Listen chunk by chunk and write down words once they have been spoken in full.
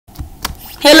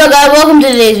Hello guys, welcome to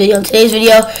today's video. In today's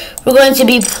video, we're going to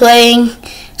be playing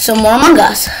some more Among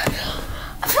Us. I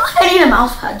feel like I need a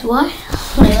mouse pad, do I?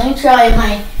 Wait, let me try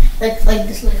my, like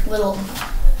this little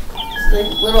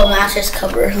mattress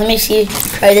cover. Let me see,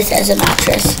 try this as a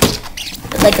mattress.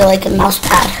 It's like a mouse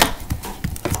pad.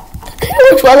 It kind of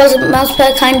works well as a mouse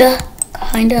pad, kinda.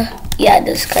 Yeah, it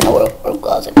does kind of work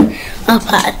well as a mouse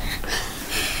pad.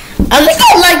 I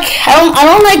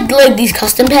don't like these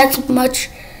custom pads much.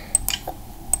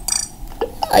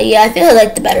 Yeah, I feel I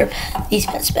like these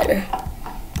pets better.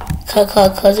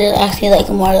 Cause they're actually like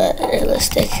more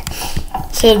realistic.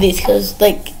 So these, cause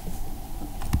like.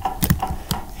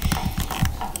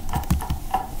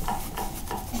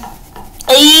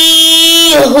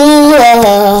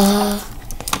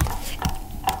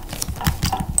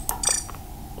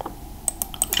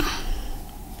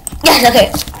 Yes,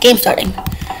 okay, game starting.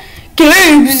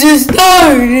 Games is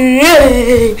starting.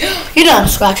 You know I'm a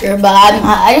scratcher, but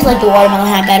I just like the watermelon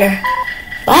hat better.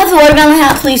 If I have the watermelon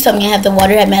hat, please tell me I have the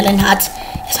watermelon hat.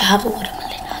 Yes, I have the watermelon hat.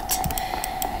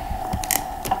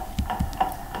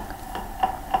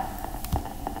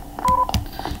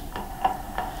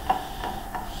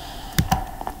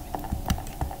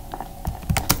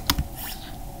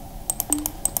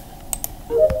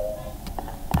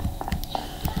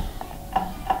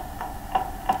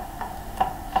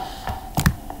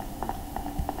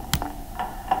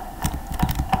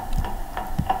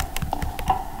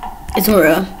 It's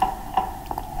maroon.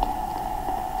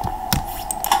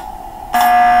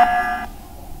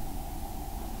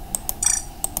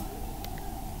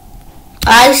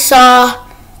 I saw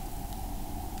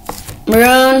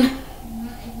maroon.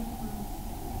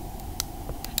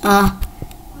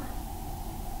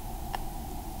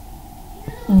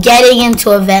 Getting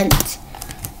into a vent.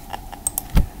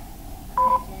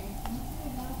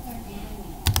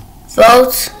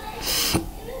 Vote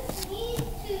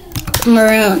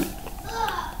maroon.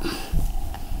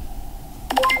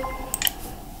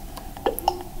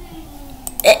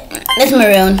 It's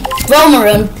maroon. Roll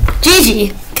maroon.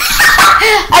 GG.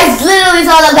 I literally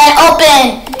saw the vent open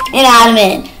and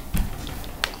admin.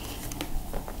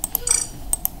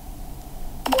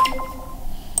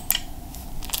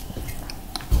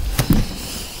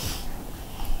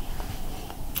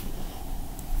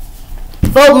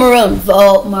 Vote maroon.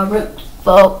 Vote maroon.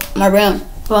 Vote maroon.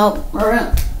 Vote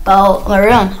maroon. Vote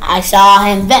maroon. I saw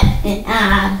him vent and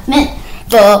admin.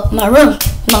 Vote maroon.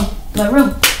 No,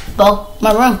 maroon. Vote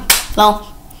maroon. No.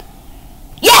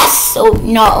 Yes! Oh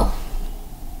no.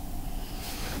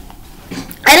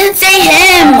 I didn't say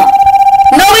him.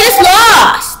 No, we just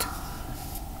lost.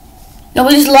 No,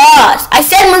 we just lost. I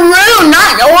said maroon,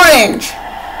 not orange.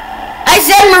 I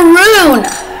said maroon.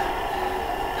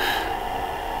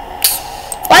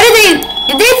 Why did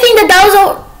they think that was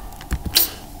a...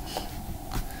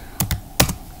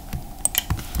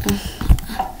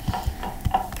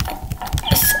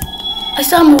 I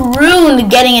saw maroon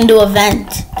getting into a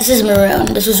vent. This is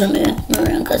maroon. This was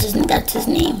maroon because that's his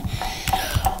name.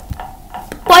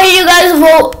 Why did you guys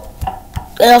vote?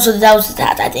 And also, that was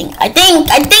that. I think.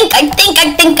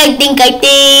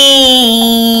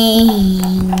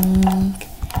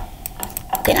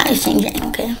 Okay, now he's changing.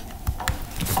 Okay.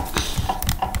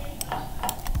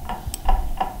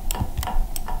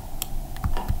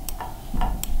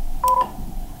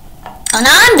 Oh,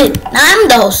 now I'm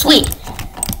the host. Sweet.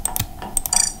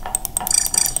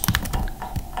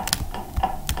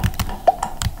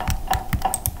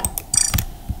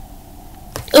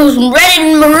 It was red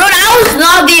and maroon. I was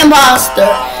not the imposter.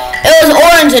 It was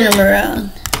orange and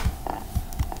maroon.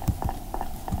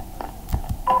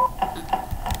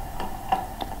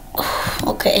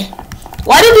 Okay.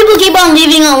 Why do people keep on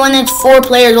leaving when it's 4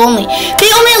 players only?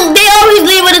 They always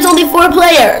leave when it's only 4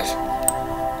 players.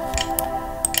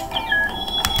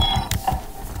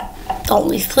 Don't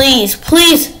leave, please,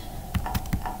 please.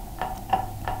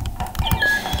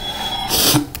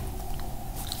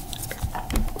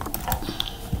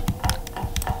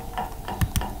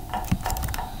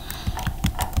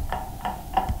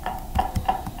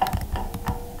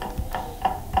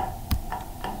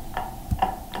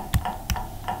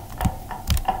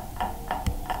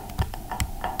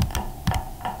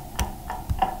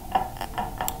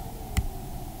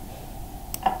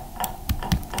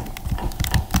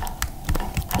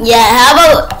 Yeah, how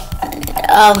about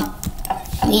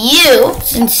you,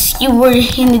 since you were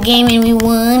in the game and we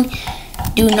won,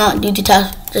 do not do to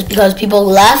talk just because people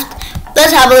left.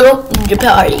 Let's have a little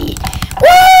party.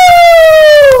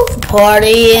 Woo!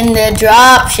 Party in the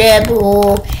dropship.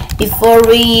 Ooh. Before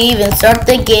we even start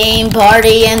the game,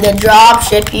 party in the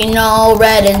dropship. You know,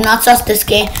 red is not just this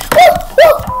game. Woo!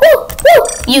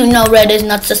 You know red is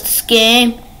not just a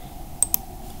game.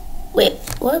 Wait,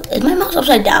 what? Is my mouse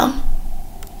upside down?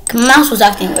 My mouse was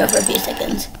acting weird for a few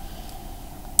seconds.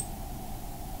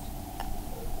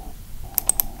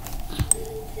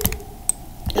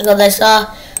 Because I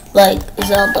saw like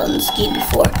Zelda on this game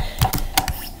before.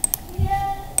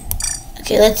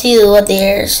 Okay, let's see what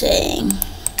they're saying.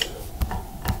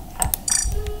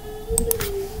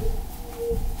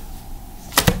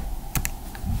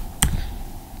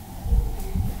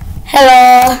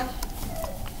 Hello.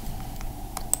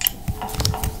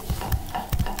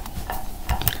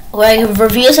 Like for a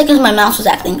few seconds my mouse was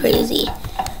acting crazy.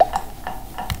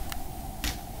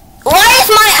 Why is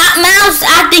my mouse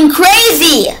acting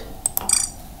crazy?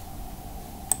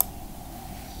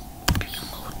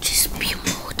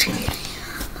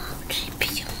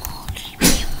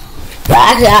 But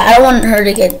actually, I don't want her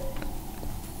to get...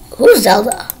 Who's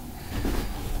Zelda?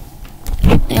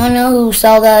 You don't know who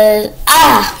Zelda is?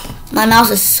 Ah! My mouse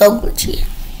is so glitchy.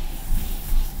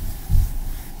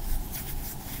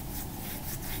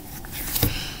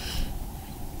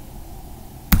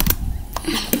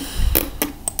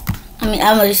 I mean,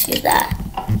 I'm gonna just use that.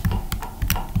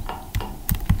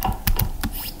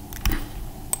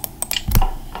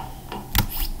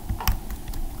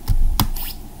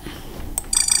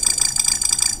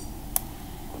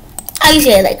 I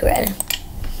usually like red.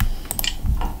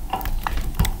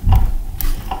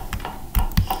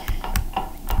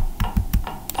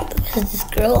 What is this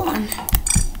girl on?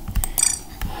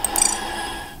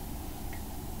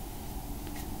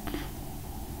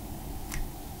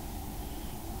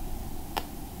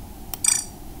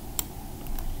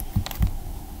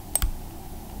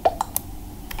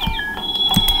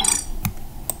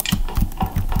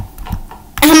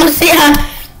 I'm gonna see how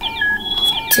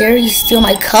dare you steal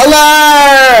my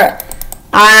color?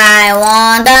 I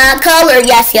want that color.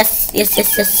 Yes, yes, yes,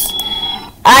 yes, yes.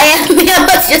 I am,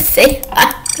 let's just say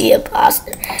I'm the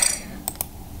imposter.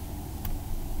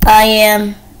 I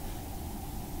am.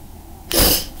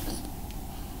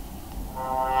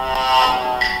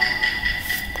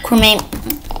 Crewmate.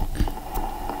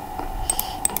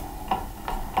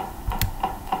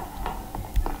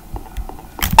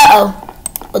 Uh-oh.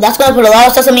 Well, that's gonna put a lot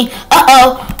of stress on me.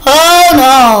 Uh-oh. Oh,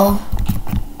 no.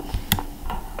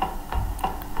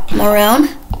 Maroon.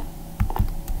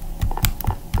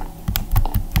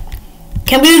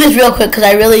 Can we do this real quick? Because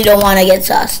I really don't want to get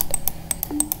sussed.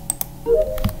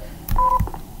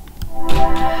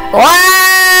 What?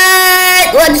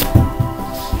 What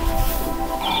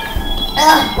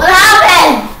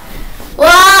happened? What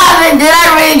happened? Did I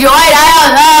rejoin? I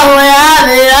don't know what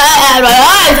happened. I had my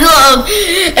eyes closed.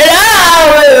 And I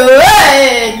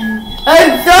went.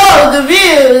 I'm so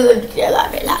confused. I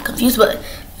got a lot confused, but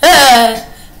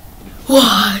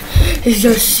why is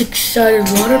there 6-sided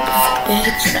waterproof bed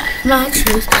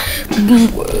mattress?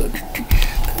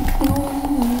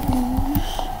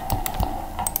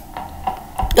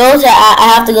 Those I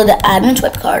have to go to the admin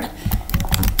swipe card.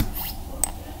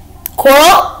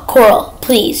 Coral, Coral,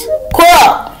 please,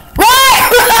 Coral. Run!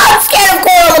 I'm scared of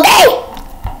Coral. Okay.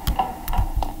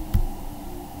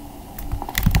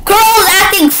 Coral's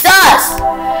acting sus.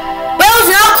 Bro, it's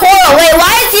not Coral. Wait,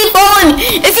 why is he following me?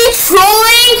 Is he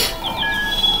trolling?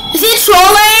 Is he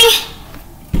trolling?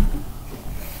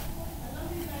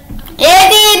 Is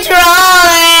he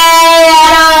trolling?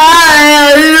 I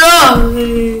don't know.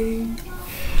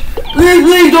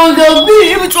 Please don't tell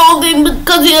me I'm trolling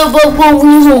because he has a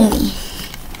phone on me.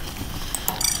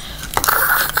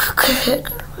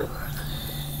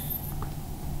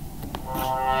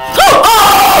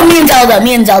 Oh,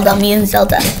 me and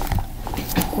Zelda.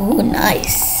 Ooh,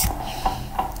 nice.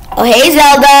 Oh, hey,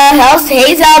 Zelda.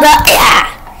 Hey, Zelda. Yeah.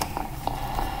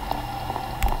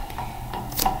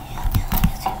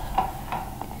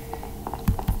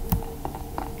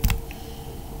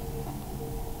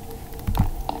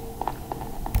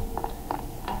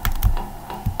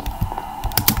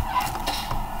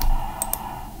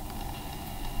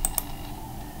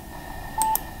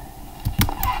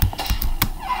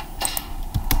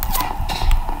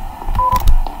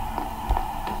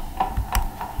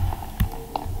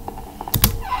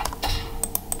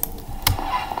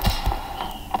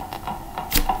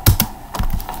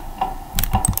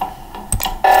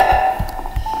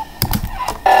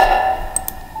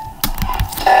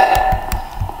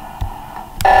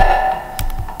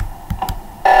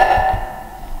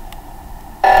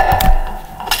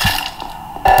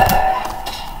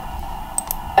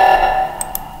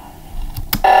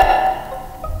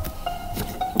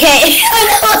 Okay,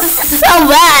 that was so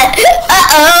bad.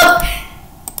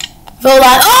 Hold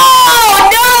on. Oh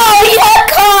no, he got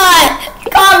caught. He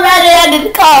got red-handed. ended.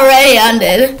 The call already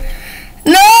ended.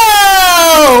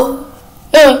 No!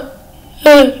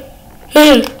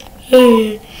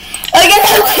 I guess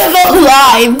I'm gonna vote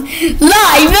Lime.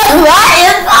 Lime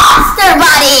imposter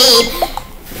buddy!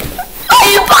 My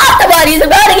imposter buddies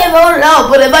about to get voted out,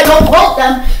 but if I don't vote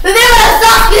them, then they're gonna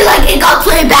stop me like it got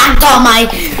playback on my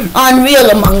Unreal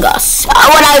Among Us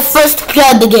when I first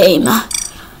played the game.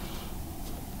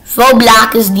 Vote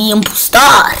Black is the impostor.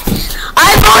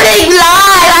 I'm voting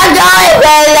Lime. I'm going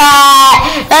with that.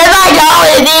 If I go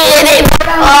with it,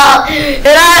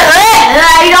 and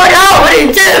I don't know what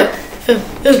to do.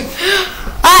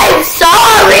 I'm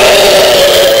sorry.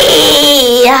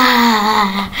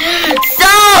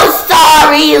 So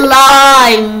sorry,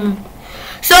 Lime.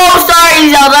 So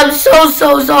sorry, Zelda. I'm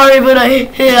so sorry, but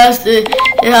it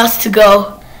has to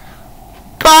go.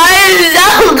 Bye,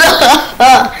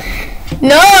 Zelda.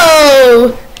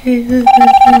 No.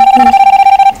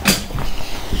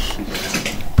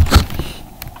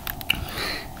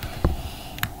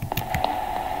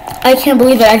 I can't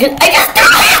believe it. I just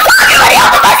everybody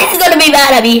else in my is gonna be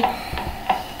mad at me.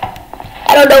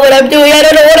 I don't know what I'm doing.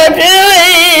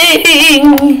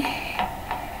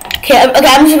 Okay,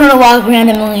 I'm just gonna walk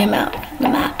randomly around the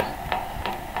map.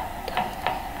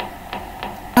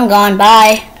 I'm gone.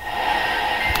 Bye.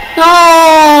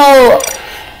 No.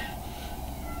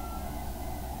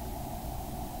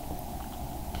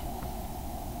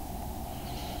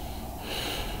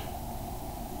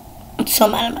 I'm so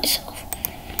mad at myself.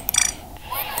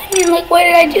 I mean, like, why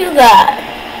did I do that?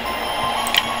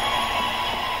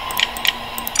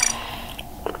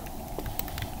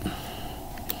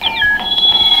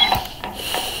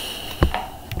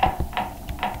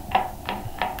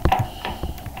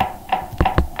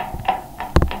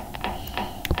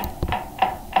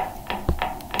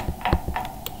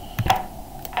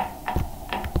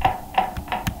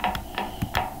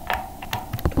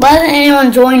 Why isn't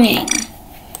anyone joining?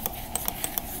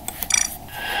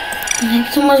 I think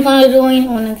someone's gonna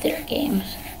join one of their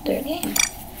games. Their game.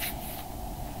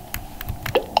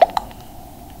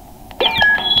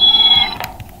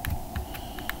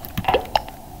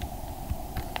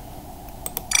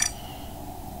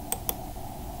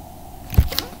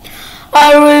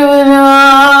 I really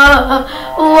know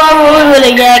what we're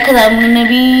gonna get, cause I'm gonna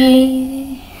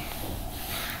be.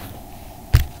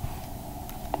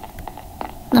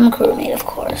 I'm a crewmate, of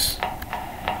course.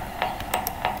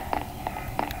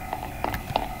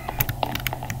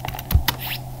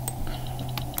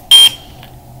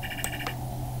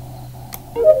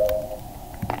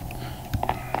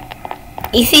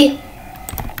 Easy.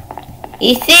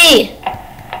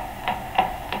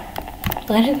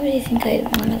 Why did everybody think I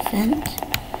want to vent?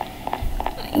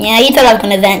 Yeah, he thought I was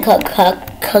going to vent,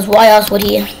 cause why else would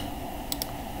he?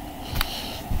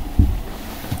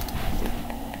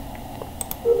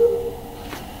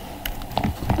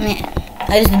 Yeah,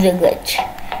 I just did a glitch.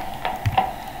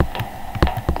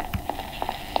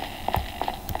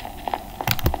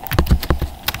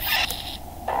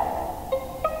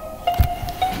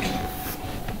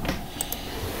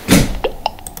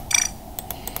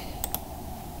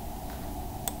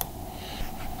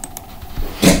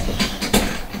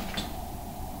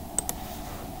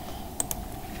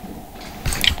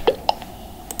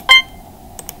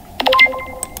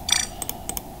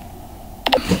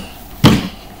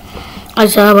 I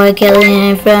saw my Kelly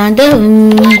in front of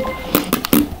me.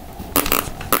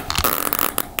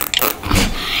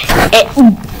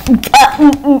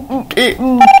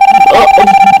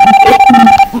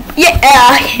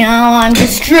 Yeah, I'm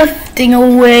just drifting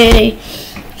away.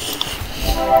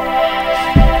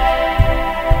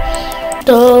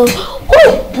 Naeto.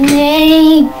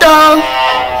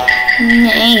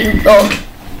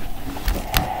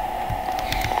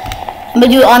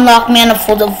 But you unlock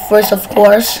Manifold first, of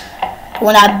course.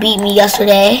 When I beat me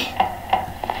yesterday.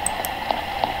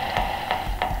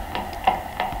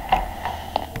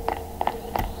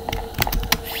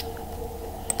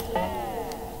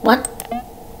 What?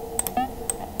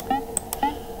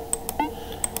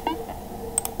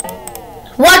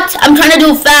 What? I'm trying to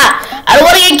do fat. I don't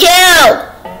want to get killed.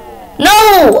 No.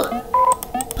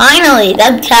 Finally,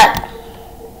 that cat.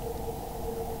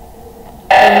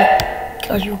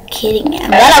 Are you kidding me?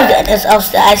 I'm glad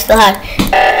I still had.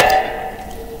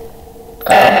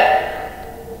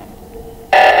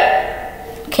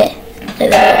 Okay, there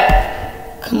we go.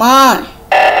 Come on.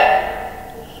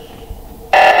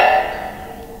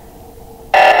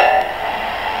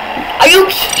 Are you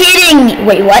kidding me?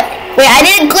 Wait, what? Wait, I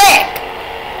didn't click.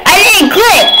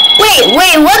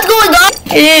 Wait, what's going on?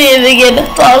 I didn't even get the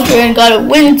falter and got a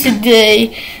win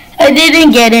today. I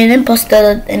didn't get an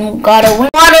imposter and got a win.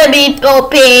 Wanna be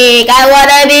Pig. I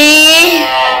wanna be.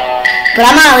 But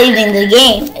I'm not leaving the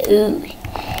game. Ooh.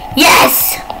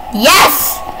 Yes!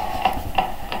 Yes!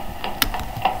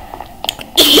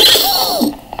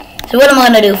 So what am I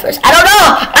gonna do first? I don't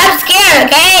know! I'm scared,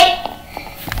 okay?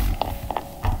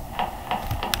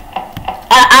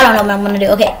 I don't know what I'm gonna do.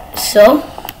 Okay, so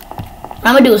what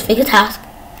I'm gonna do is fake a task.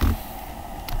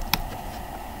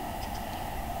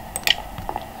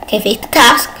 Okay, fake the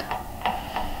task.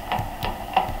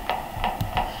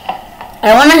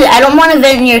 I don't want to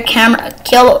vent your camera,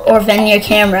 kill or vent your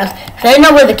cameras, because I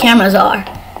know where the cameras are.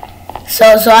 So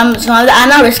I'm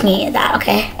not risking that.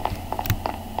 Okay.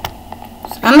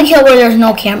 So I'm gonna kill where there's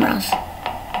no cameras,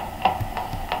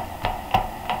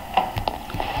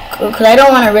 because I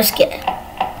don't want to risk it.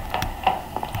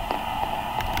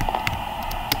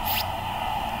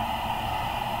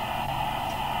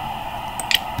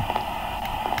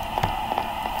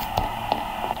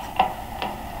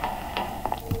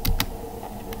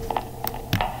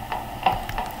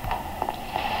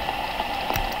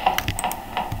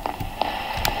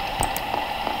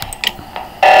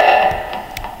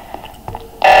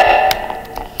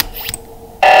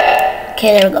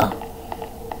 Okay, there we go.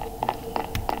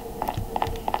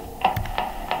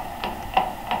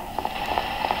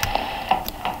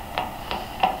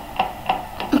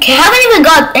 Okay, I haven't even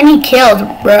got any kills,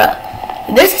 bruh.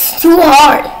 This is too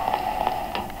hard.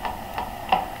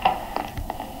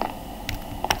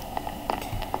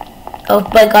 Oh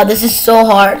my god, this is so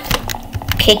hard.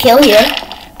 Okay, kill here.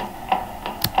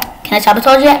 Can I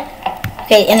sabotage yet?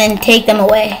 Okay, and then take them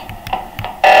away.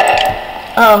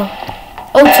 Oh.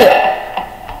 O2.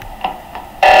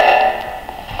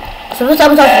 So if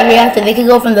sabotage the reactor, they can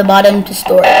go from the bottom to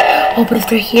storage. Oh, but if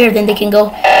they're here, then they can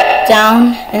go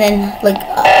down and then like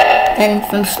then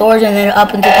from storage and then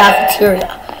up into cafeteria.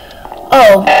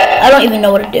 Oh, I don't even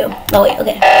know what to do. Oh wait,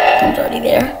 okay, it's already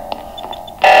there.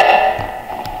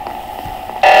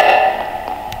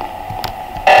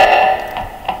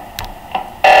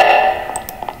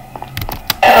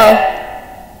 Uh oh,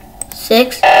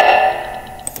 6,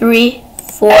 3,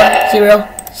 4, 0,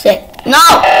 6.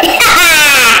 No!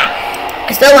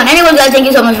 I still won. Anyway, guys, thank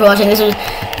you so much for watching. Please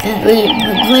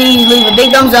leave a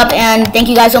big thumbs up, and thank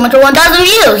you guys so much for 1,000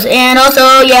 views. And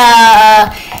also,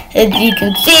 yeah, as you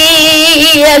can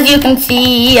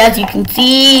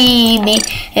see me,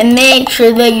 and make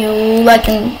sure that you like,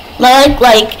 and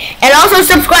also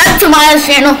subscribe to my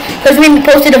channel, because we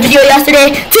posted a video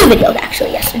yesterday, 2 videos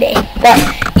actually yesterday. But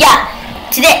yeah,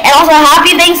 today, and also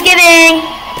happy Thanksgiving.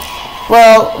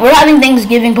 Well, we're having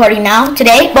Thanksgiving party now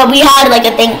today, but we had like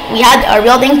a thing. We had our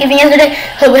real Thanksgiving yesterday,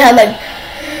 so we had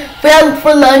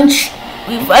for lunch.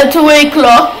 At 2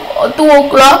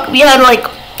 o'clock, we had like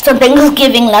some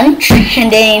Thanksgiving lunch,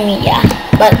 and then yeah.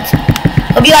 But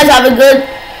hope you guys have a good.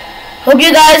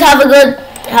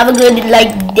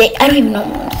 Like day. I don't even know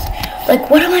what. Like,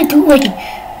 what am I doing?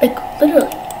 Like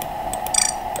literally.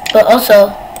 But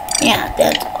also, yeah,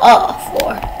 that's all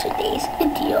for today's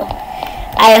video.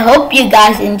 I hope you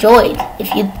guys enjoyed.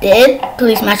 If you did,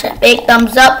 please smash that big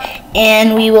thumbs up,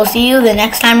 and we will see you the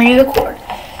next time we record.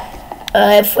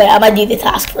 Wait, I'm gonna do the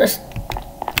task first.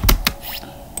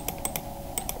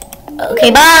 Okay,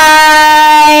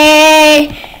 bye!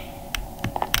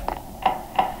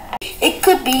 It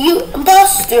could be you,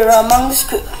 imposter among the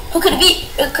crew. Who could it be?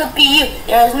 It could be you.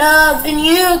 There's nothing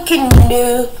you can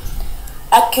do.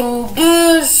 I can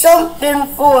do something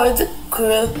for the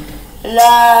crew.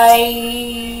 Like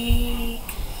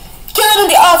killing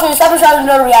the officer, sabotaging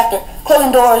the reactor,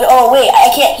 closing doors. Oh wait,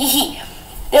 I can't.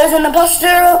 There's an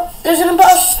imposter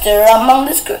among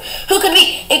this crew. Who could it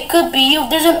be? It could be you.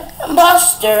 There's an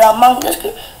imposter among this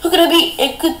crew. Who could it be?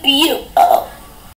 It could be you. Uh oh.